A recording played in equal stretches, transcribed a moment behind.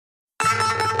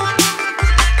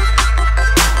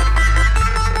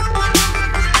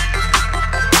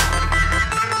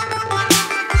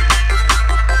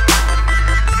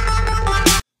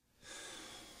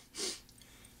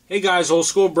guys,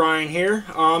 OldSkoolBrian here.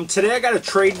 Today I got a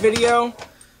trade video.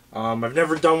 I've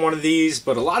never done one of these,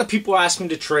 but a lot of people ask me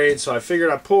to trade, so I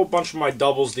figured I'd pull a bunch of my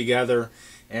doubles together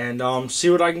and see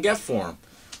what I can get for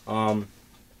them.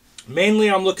 Mainly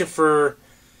I'm looking for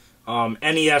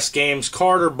NES games,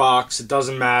 card or box, it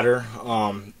doesn't matter.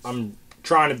 I'm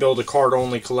trying to build a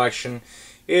card-only collection.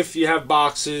 If you have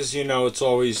boxes, you know, it's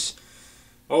always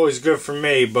good for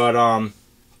me, but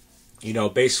you know,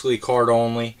 basically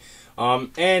card-only.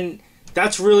 And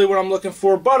that's really what I'm looking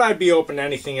for, but I'd be open to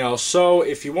anything else. So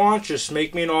if you want, just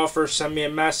make me an offer, send me a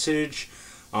message,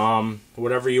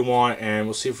 whatever you want, and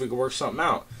we'll see if we can work something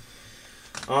out.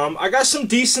 I got some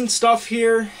decent stuff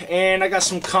here, and I got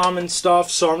some common stuff,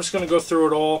 so I'm just going to go through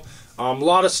it all. A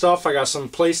lot of stuff. I got some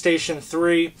PlayStation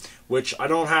 3, which I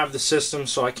don't have the system,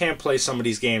 so I can't play some of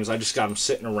these games. I just got them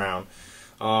sitting around.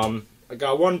 I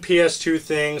got one PS2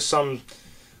 thing, some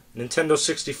Nintendo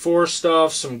 64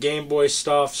 stuff, some Game Boy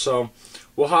stuff, so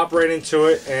we'll hop right into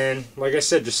it. And like I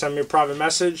said, just send me a private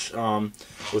message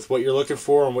with what you're looking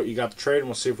for and what you got to trade, and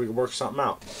we'll see if we can work something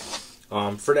out.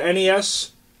 For the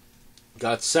NES,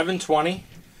 got 720.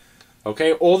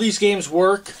 Okay, all these games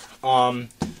work,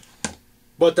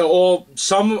 but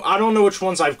some I don't know which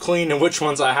ones I've cleaned and which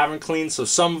ones I haven't cleaned, so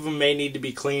some of them may need to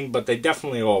be cleaned, but they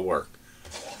definitely all work.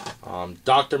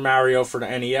 Dr. Mario for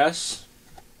the NES.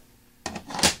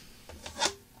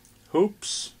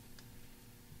 Hoops.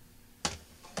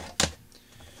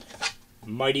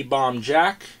 Mighty Bomb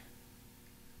Jack.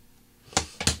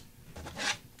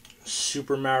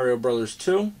 Super Mario Brothers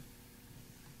 2.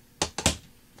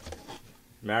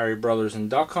 Mario Brothers and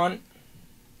Duck Hunt.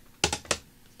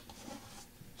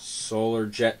 Solar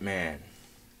Jetman.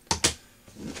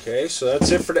 Okay, so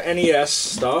that's it for the NES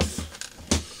stuff.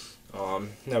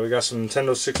 Now we got some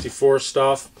Nintendo 64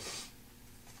 stuff.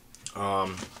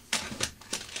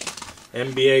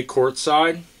 NBA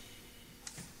Courtside.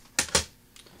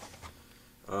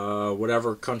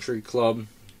 Whatever Country Club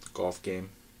golf game.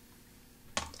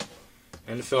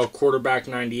 NFL Quarterback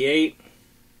 98.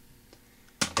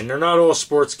 And they're not all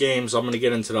sports games. I'm going to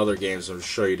get into the other games. I'll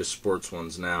show you the sports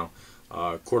ones now.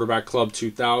 Quarterback Club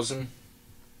 2000.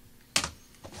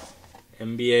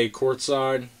 NBA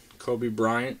Courtside. Kobe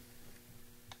Bryant.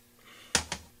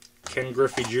 Ken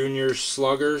Griffey Jr.'s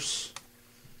Sluggers.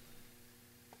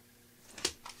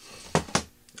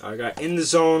 I got In the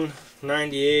Zone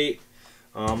 98.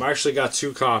 I actually got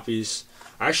 2 copies.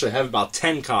 I actually have about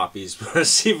 10 copies, but let's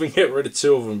see if we can get rid of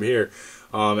 2 of them here.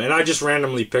 And I just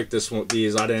randomly picked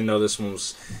these. I didn't know this one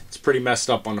was, it's pretty messed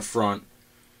up on the front.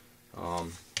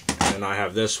 And I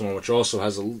have this one, which also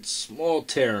has a small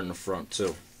tear in the front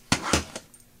too.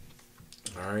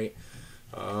 Alright.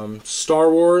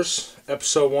 Star Wars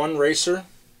Episode 1 Racer.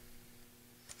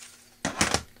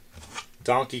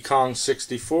 Donkey Kong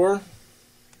 64.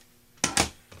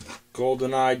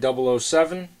 GoldenEye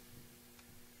 007.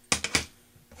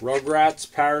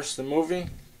 Rugrats Paris the Movie.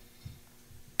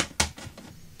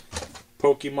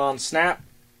 Pokemon Snap.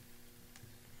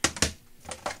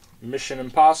 Mission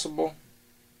Impossible.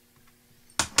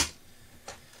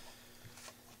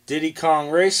 Diddy Kong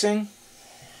Racing.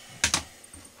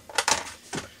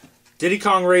 Diddy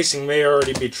Kong Racing may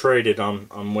already be traded.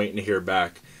 I'm waiting to hear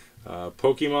back.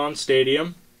 Pokemon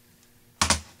Stadium.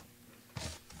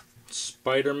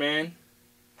 Spider-Man.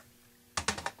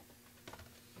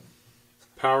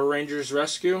 Power Rangers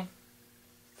Rescue.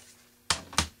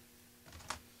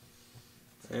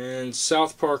 And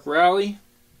South Park Rally.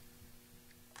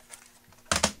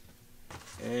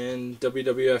 And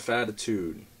WWF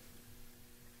Attitude.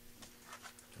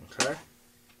 Okay.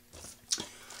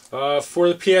 For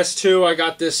the PS2, I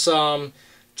got this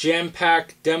Jam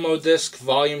Pack Demo Disc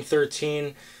Volume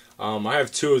 13. I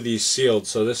have 2 of these sealed,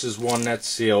 so this is one that's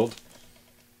sealed.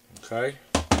 Okay.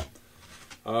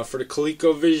 For the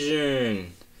ColecoVision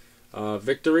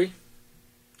Victory,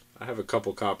 I have a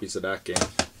couple copies of that game.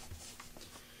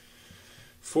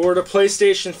 For the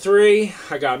PlayStation 3,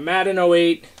 I got Madden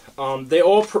 08. They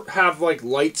all have like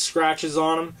light scratches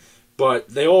on them, but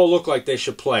they all look like they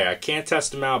should play. I can't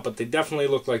test them out, but they definitely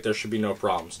look like there should be no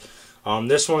problems.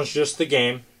 This one's just the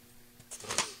game.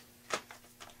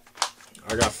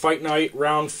 I got Fight Night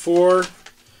Round 4.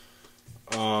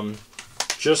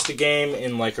 Just a game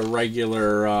in like a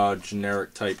regular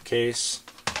generic type case.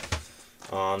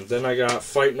 Then I got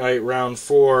Fight Night Round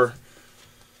 4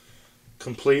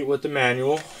 complete with the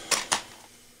manual.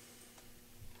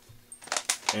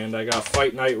 And I got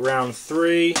Fight Night Round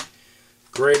 3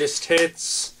 Greatest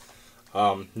Hits,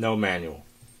 no manual.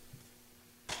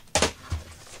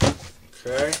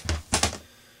 Okay.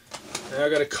 Now I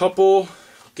got a couple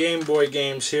Game Boy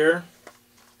games here.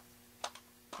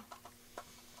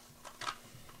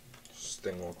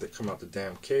 thing won't come out the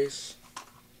damn case.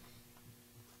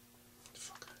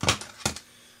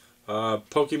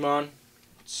 Pokemon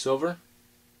Silver.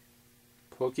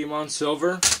 Pokemon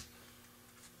Silver.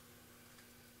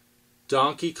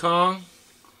 Donkey Kong.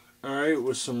 Alright,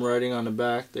 with some writing on the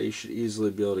back that you should easily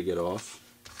be able to get off.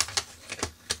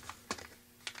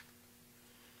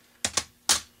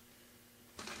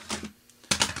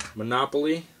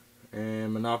 Monopoly.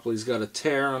 And Monopoly's got a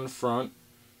tear on the front.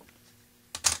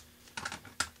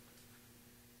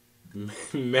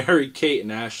 Mary, Kate,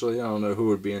 and Ashley. I don't know who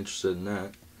would be interested in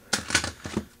that.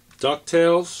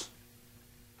 DuckTales.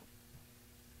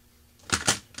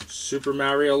 Super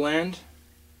Mario Land.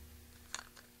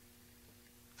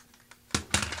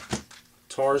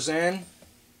 Tarzan.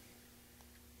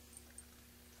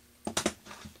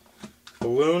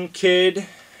 Balloon Kid.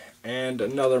 And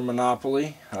another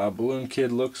Monopoly. Balloon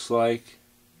Kid looks like...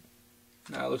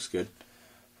 Nah, it looks good.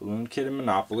 Balloon Kid and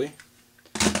Monopoly.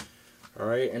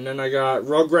 Alright, and then I got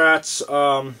Rugrats,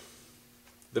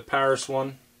 the Paris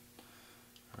one.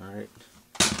 Alright.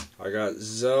 I got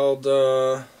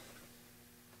Zelda...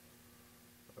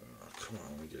 come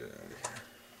on, let me get it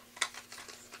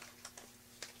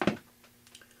out of here.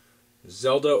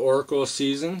 Zelda Oracle of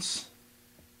Seasons.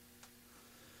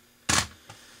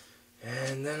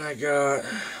 And then I got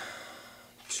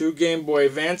 2 Game Boy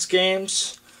Advance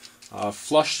games,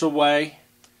 Flushed Away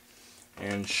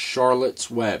and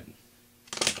Charlotte's Web.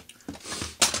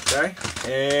 Okay,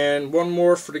 and one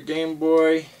more for the Game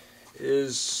Boy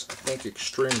is, I think,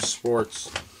 Extreme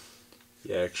Sports.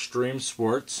 Yeah, Extreme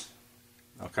Sports.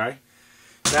 Okay.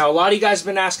 Now, a lot of you guys have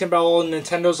been asking about all the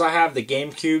Nintendos I have, the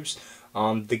GameCubes.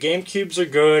 The GameCubes are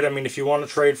good. I mean, if you want to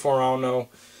trade for them, I don't know.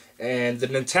 And the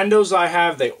Nintendos I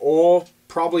have, they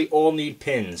probably all need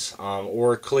pins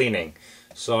or cleaning.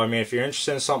 So, I mean, if you're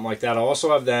interested in something like that, I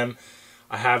also have them.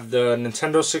 I have the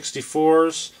Nintendo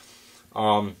 64s,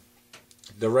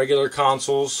 the regular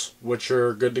consoles, which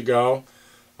are good to go.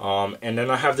 And then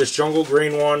I have this Jungle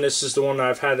Green one. This is the one that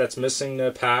I've had that's missing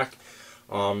the pack,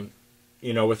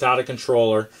 you know, without a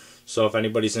controller. So if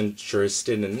anybody's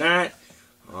interested in that,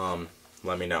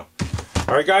 let me know.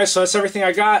 Alright guys, so that's everything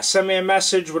I got. Send me a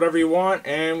message, whatever you want,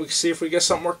 and we can see if we get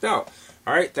something worked out.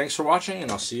 Alright, thanks for watching,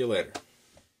 and I'll see you later.